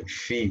to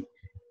see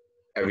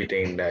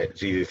everything that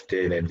Jesus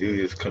did, and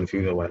Jesus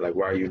confusing why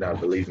are you not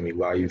believing me?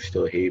 Why you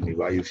still hate me?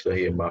 Why you still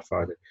hate my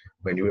Father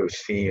when you have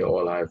seen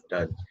all I've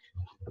done?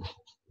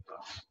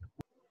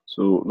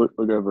 So look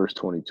at verse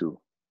 22.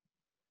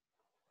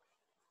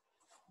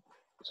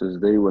 It says,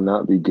 they would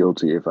not be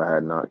guilty if I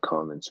had not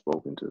come and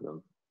spoken to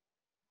them.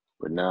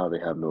 But now they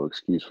have no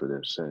excuse for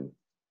their sin.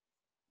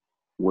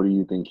 What do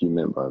you think he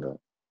meant by that?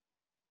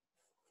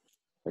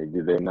 Like,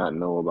 did they not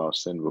know about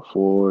sin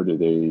before? Did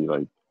they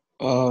like?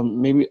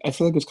 Maybe I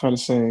feel like it's kind of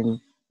saying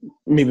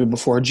maybe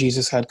before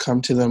Jesus had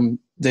come to them,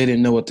 they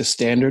didn't know what the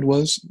standard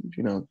was.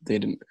 You know, they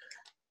didn't.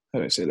 How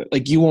do I say that?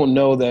 Like, you won't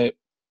know that.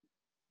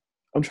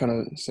 I'm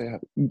trying to say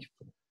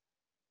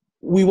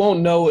we won't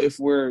know if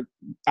we're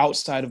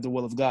outside of the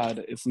will of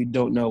God if we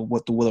don't know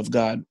what the will of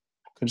God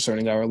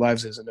concerning our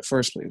lives is in the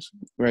first place,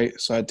 right?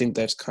 So I think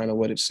that's kind of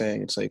what it's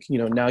saying. It's like,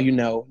 now now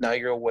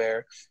you're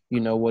aware,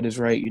 you know what is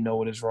right, you know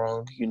what is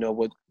wrong, you know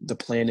what the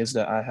plan is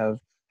that I have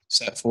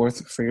set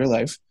forth for your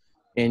life,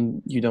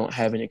 and you don't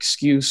have an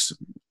excuse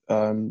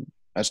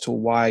as to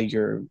why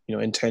you're,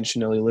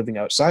 intentionally living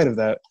outside of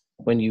that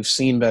when you've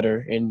seen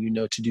better and you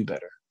know to do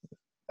better.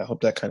 I hope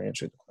that kind of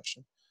answered the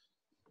question.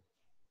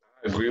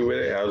 I agree with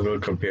it. I was gonna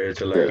compare it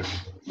to like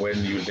Yes.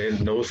 when you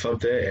didn't know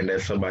something and then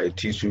somebody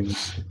teach you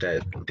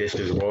that this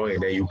is wrong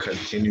and then you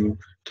continue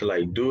to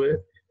like do it.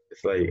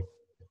 It's like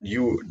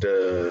you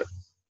the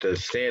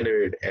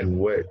standard and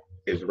what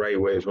is right,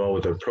 what is wrong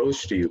was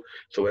approached to you.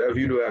 So whatever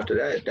you do after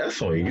that,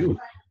 that's on you.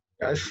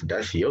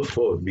 That's your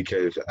fault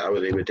because I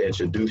was able to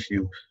introduce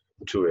you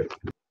to it.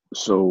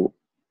 So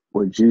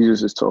what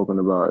Jesus is talking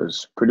about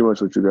is pretty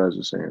much what you guys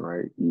are saying,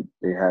 right?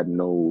 They had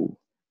no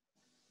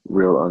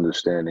real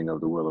understanding of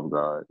the will of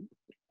God.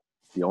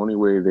 The only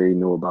way they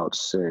knew about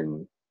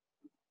sin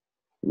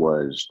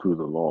was through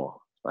the law,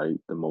 right?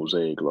 The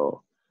Mosaic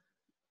law.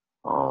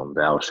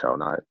 Thou shalt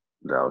not,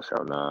 thou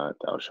shalt not,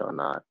 thou shalt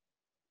not.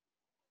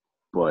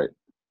 But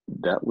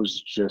that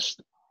was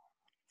just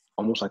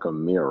almost like a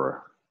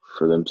mirror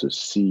for them to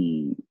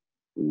see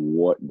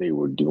what they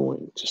were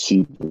doing, to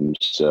see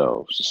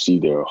themselves, to see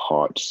their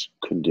heart's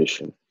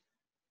condition.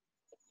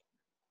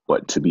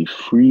 But to be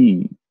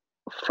free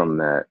from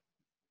that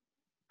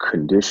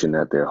condition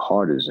that their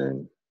heart is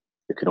in,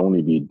 it could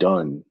only be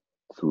done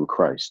through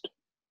Christ.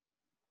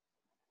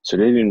 So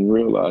they didn't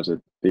realize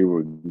that they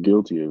were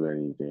guilty of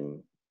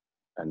anything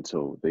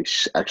until they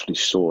actually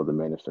saw the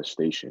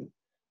manifestation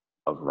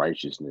of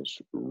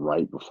righteousness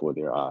right before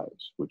their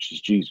eyes, which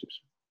is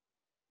Jesus.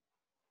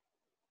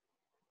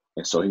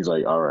 And so he's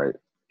like, all right,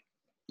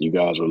 you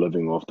guys were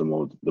living off the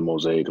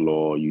Mosaic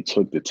law. You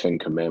took the 10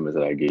 commandments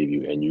that I gave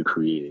you and you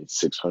created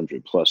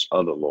 600 plus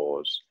other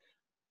laws.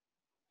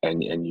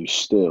 And you're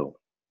still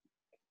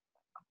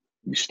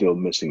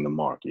missing the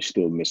mark. You're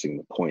still missing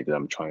the point that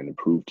I'm trying to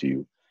prove to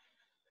you.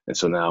 And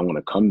so now I'm going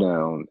to come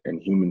down in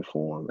human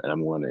form and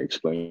I'm going to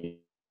explain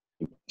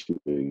to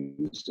you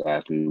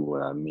exactly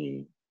what I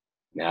mean.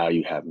 Now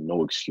you have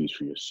no excuse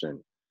for your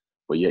sin,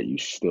 but yet you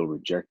still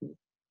reject me.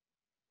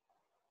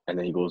 And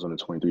then he goes on to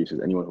 23, he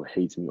says, anyone who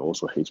hates me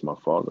also hates my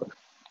Father.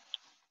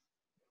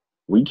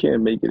 We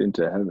can't make it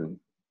into heaven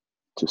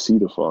to see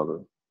the Father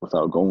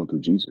without going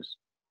through Jesus.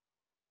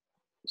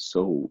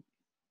 So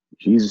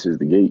Jesus is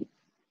the gate,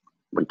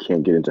 but you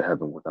can't get into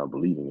heaven without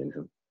believing in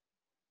him.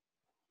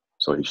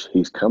 So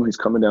he's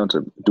coming down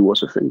to do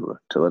us a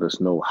favor, to let us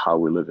know how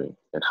we're living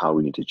and how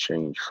we need to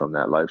change from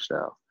that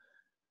lifestyle.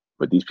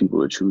 But these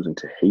people are choosing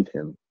to hate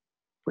him,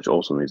 which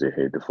also means they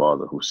hate the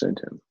Father who sent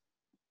him.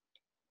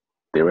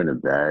 They're in a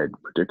bad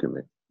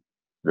predicament,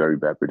 very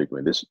bad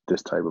predicament.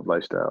 This type of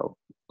lifestyle,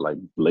 like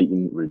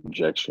blatant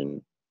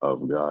rejection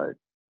of God,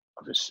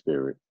 of his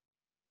spirit,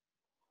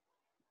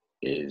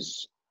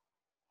 is,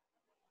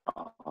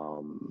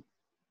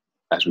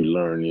 as we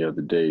learned the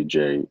other day,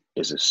 Jay,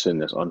 is a sin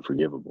that's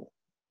unforgivable.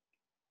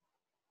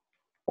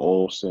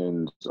 All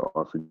sins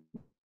are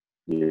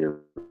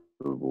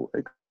forgivable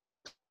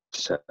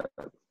except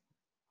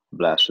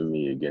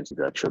blasphemy against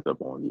God tripped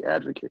up on the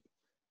advocate.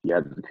 The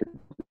advocate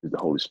is the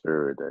Holy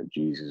Spirit that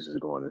Jesus is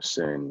going to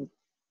send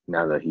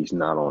now that he's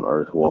not on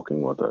earth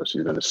walking with us.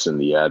 He's going to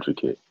send the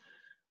advocate,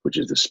 which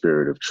is the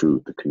Spirit of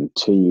truth, to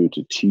continue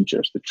to teach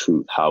us the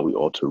truth, how we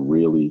ought to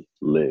really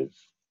live.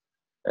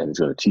 And he's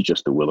going to teach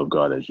us the will of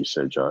God, as you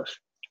said, Josh.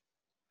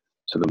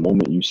 So the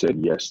moment you said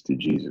yes to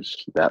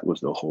Jesus, that was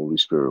the Holy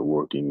Spirit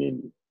working in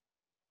you.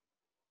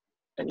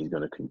 And he's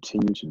going to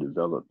continue to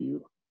develop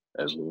you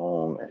as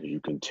long as you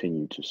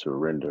continue to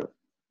surrender.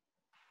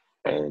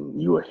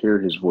 And you will hear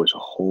his voice a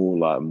whole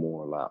lot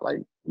more,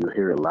 like you'll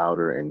hear it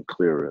louder and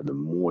clearer the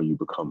more you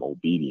become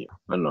obedient.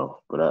 I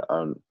know, but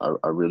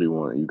I really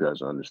want you guys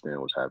to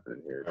understand what's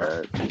happening here.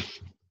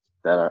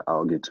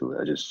 I'll get to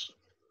it. I just,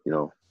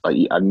 I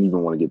didn't even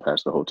want to get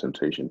past the whole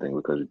temptation thing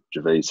because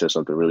Jave said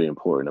something really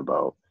important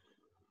about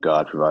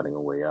God providing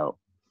a way out.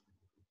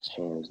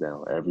 Hands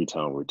down, every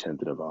time we're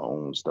tempted of our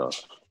own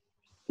stuff,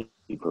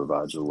 he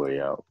provides a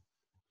way out.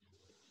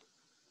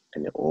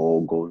 And it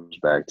all goes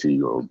back to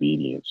your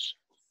obedience.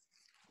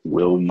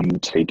 Will you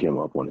take him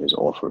up on his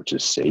offer to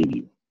save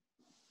you?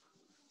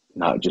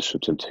 Not just for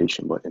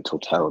temptation, but in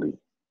totality.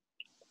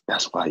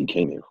 That's why he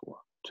came here for,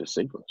 to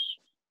save us.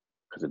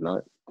 Because if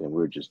not, then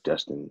we're just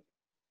destined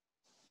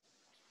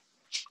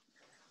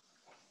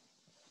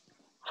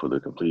for the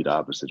complete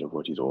opposite of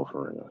what he's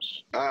offering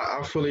us.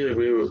 I fully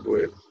agree with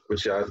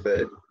what y'all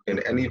said.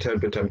 In any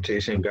type of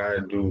temptation,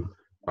 God do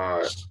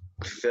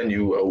send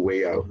you a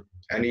way out.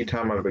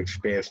 Anytime I've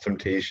experienced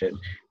temptation,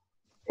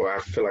 or I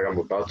feel like I'm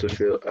about to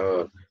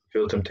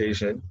feel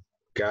temptation,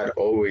 God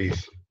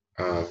always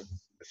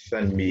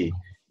send me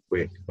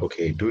with,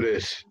 okay, do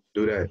this,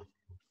 do that.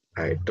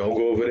 All right, don't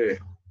go over there.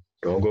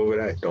 Don't go over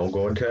that. Don't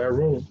go into that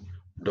room.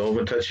 Don't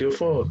even touch your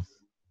phone.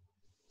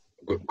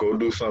 Go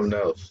do something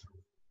else.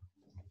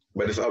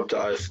 But it's up to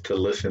us to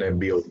listen and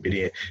be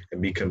obedient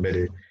and be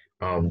committed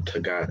to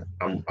God.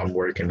 I'm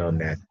working on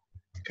that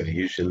because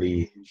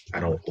usually I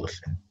don't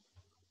listen.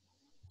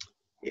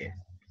 Yeah,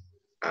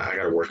 I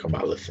got to work on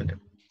my listening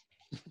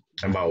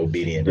and my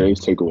obedience.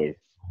 Today's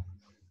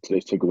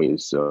takeaway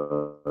is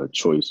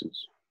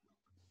choices.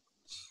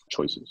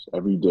 Choices.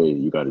 Every day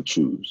you got to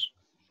choose.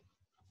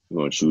 You're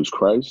going to choose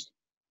Christ,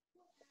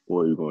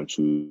 or you're going to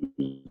choose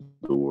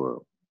the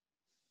world.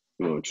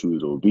 You're going to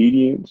choose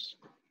obedience,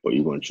 or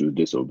you're going to choose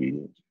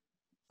disobedience.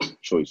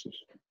 Choices.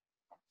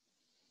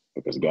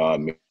 Because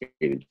God made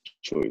a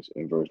choice.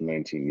 In verse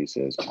 19, he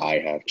says, I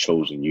have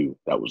chosen you.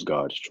 That was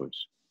God's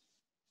choice.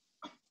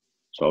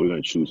 So we're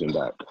going to choose him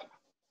back.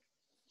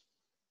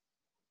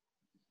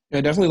 Yeah,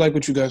 I definitely like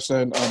what you guys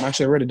said.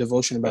 Actually, I read a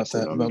devotion about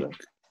that, about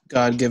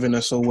God giving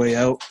us a way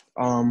out.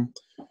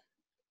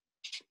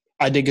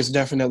 I think it's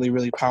definitely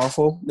really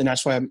powerful. And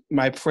that's why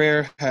my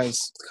prayer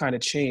has kind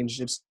of changed.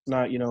 It's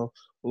not,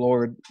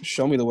 Lord,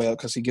 show me the way out,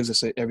 because he gives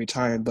us it every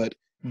time, but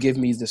give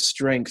me the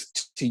strength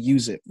to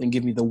use it and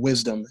give me the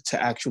wisdom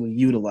to actually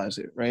utilize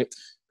it, right?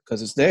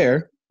 Because it's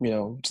there,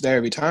 it's there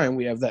every time.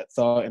 We have that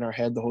thought in our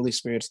head. The Holy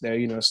Spirit's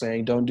there,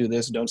 saying, don't do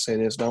this, don't say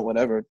this, don't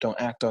whatever, don't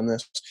act on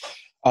this.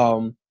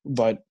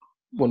 But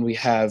when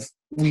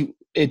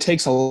it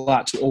takes a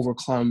lot to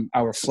overcome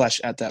our flesh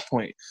at that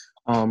point.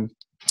 And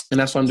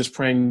that's why I'm just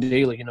praying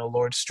daily,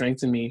 Lord,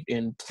 strengthen me,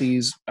 and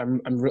please,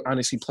 I'm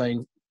honestly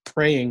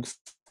praying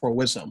for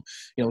wisdom,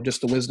 just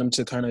the wisdom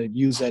to kind of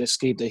use that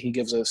escape that he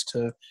gives us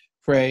to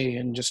pray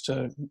and just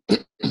to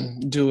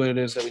do what it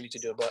is that we need to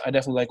do. But I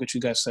definitely like what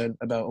you guys said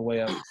about a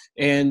way out.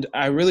 And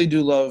I really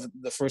do love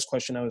the first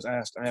question I was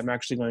asked. I am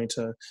actually going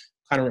to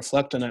kind of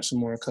reflect on that some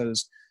more,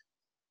 because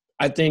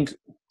I think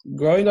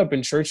growing up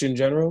in church in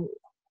general,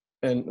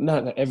 and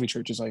not every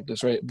church is like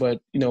this, right? But,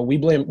 we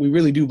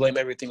really do blame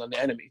everything on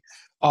the enemy.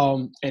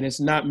 And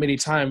it's not many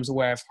times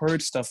where I've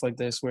heard stuff like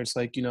this, where it's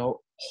like,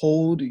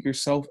 hold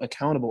yourself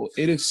accountable.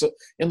 It is so,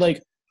 and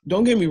like,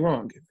 don't get me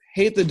wrong,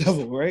 hate the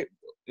devil, right?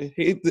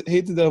 Hate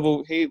the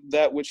devil, hate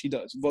that which he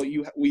does. But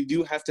we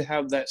do have to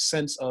have that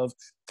sense of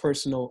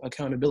personal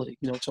accountability,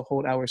 to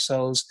hold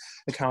ourselves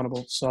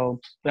accountable. So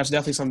that's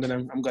definitely something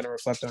I'm going to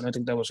reflect on. I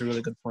think that was a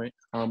really good point.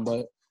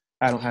 But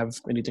I don't have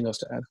anything else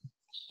to add.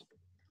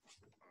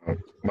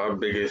 My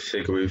biggest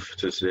takeaway for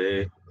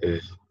today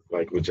is,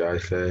 like what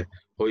Josh said,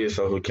 hold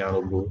yourself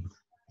accountable.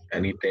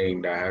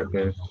 Anything that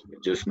happens,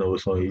 just know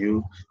it's on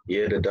you.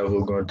 Yeah, the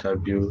devil gonna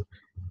tempt you.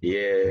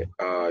 Yeah,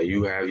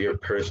 you have your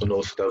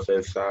personal stuff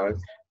inside,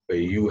 but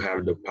you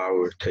have the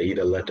power to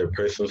either let the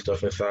personal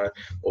stuff inside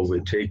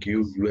overtake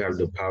you. You have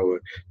the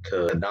power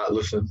to not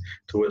listen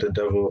to what the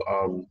devil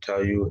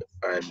tell you,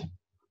 and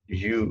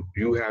you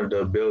have the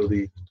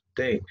ability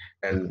thing.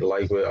 And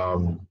like what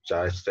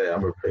Josh said,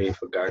 I'm gonna pray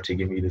for God to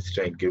give me the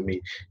strength, give me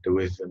the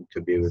wisdom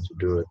to be able to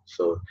do it.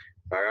 So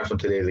I got from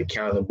today is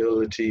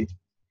accountability,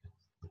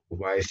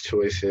 wise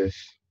choices,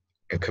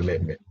 and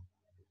commitment.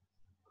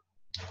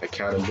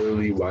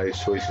 Accountability, wise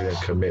choices, and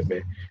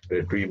commitment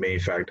are the three main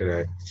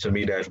factors that, to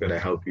me, that's gonna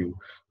help you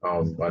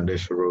on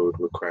this road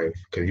with Christ.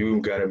 Because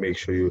you gotta make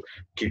sure you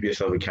keep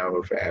yourself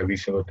accountable for every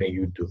single thing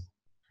you do.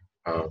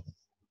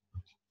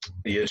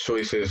 Your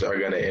choices are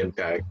gonna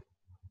impact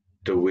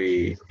the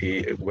way,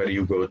 whether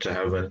you go to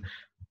heaven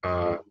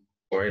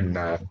or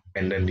not,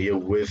 and then your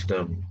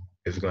wisdom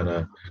is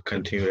gonna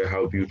continue to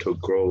help you to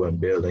grow and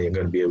build, and you're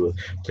gonna be able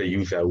to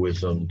use that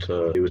wisdom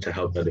to be able to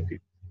help other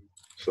people.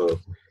 So,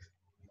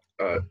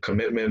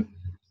 commitment,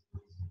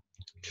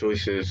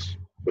 choices,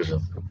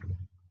 wisdom.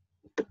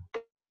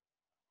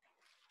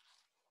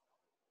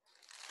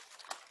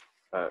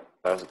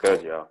 That's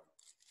good, yo.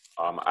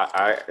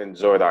 I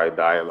enjoyed our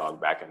dialogue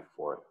back and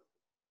forth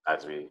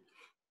as we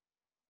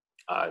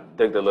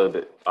digged a little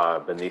bit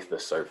beneath the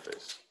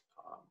surface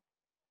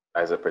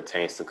as it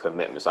pertains to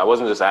commitment. So I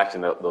wasn't just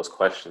asking those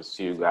questions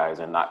to you guys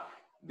and not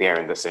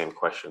bearing the same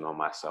question on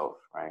myself,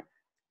 right?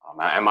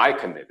 Am I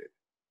committed,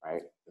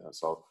 right?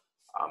 So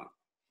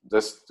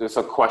just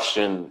a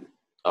question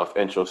of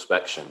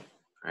introspection,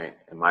 right?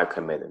 Am I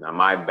committed? Am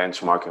I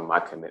benchmarking my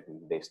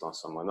commitment based on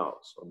someone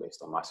else or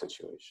based on my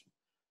situation?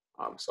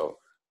 So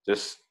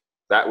just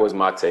that was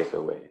my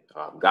takeaway.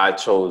 God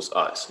chose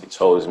us. He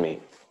chose me.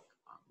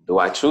 Do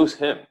I choose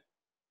him,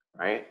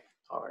 right?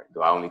 Or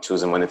do I only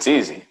choose him when it's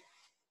easy?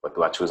 But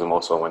do I choose him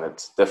also when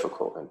it's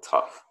difficult and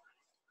tough,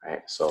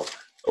 right? So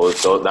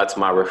that's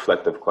my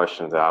reflective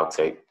questions that I'll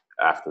take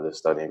after the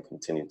study and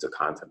continue to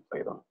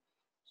contemplate on.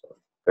 So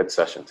good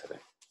session today.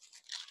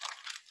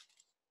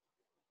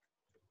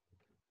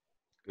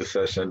 Good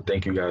session.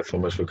 Thank you guys so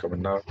much for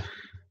coming out.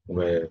 I'm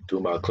going to do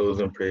my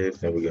closing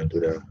prayers, and we're going to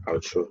do the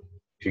outro.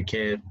 If you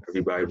can,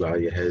 everybody bow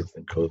your heads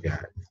and close your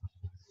eyes.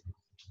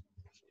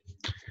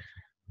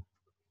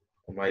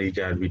 Almighty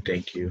God, we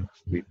thank you,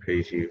 we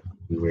praise you,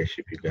 we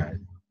worship you, God.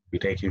 We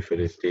thank you for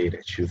this day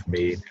that you've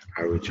made.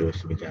 I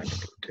rejoice, we God,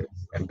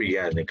 and be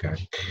God, God.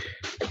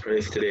 I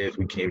pray today as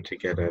we came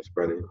together as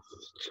brothers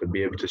to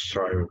be able to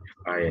sharpen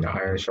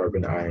iron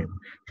sharpen iron.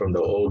 From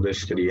the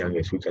oldest to the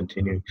youngest, we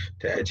continue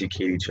to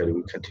educate each other.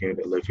 We continue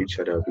to lift each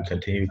other up. We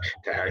continue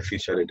to ask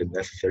each other the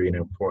necessary and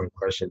important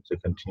questions to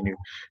continue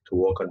to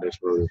walk on this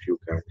road with you,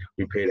 God.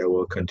 We pray that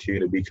we'll continue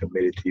to be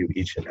committed to you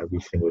each and every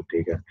single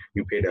day, God.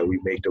 We pray that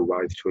we make the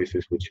wise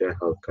choices with your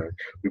help, God.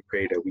 We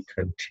pray that we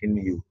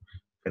continue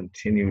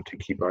to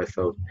keep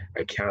ourselves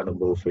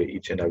accountable for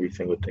each and every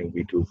single thing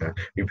we do, God.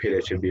 We pray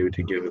that you'll be able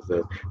to give us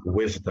the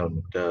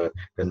wisdom, the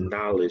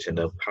knowledge, and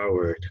the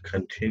power to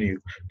continue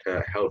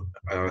to help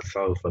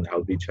ourselves and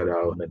help each other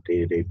out on a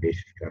day-to-day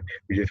basis, God.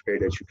 We just pray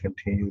that you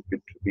continue to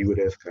be with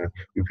us, God.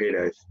 We pray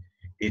that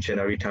each and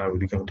every time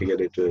we come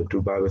together to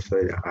do Bible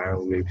study,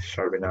 iron will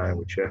sharpen iron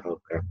with your help,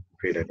 God.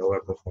 We pray that no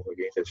weapon formed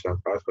against us shall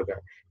prosper,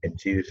 God. In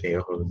Jesus' name,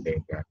 your holy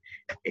name, God.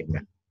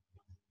 Amen.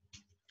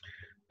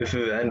 This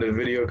is the end of the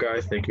video,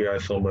 guys. Thank you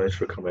guys so much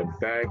for coming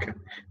back.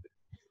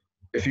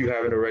 If you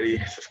haven't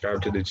already,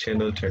 subscribe to the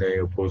channel, turn on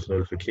your post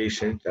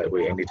notifications. That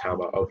way,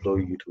 anytime I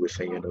upload, YouTube will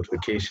send you a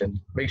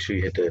notification. Make sure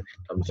you hit the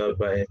thumbs up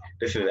button.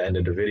 This is the end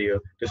of the video.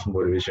 This is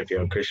Motivation for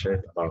Young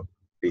Christians.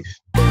 Peace.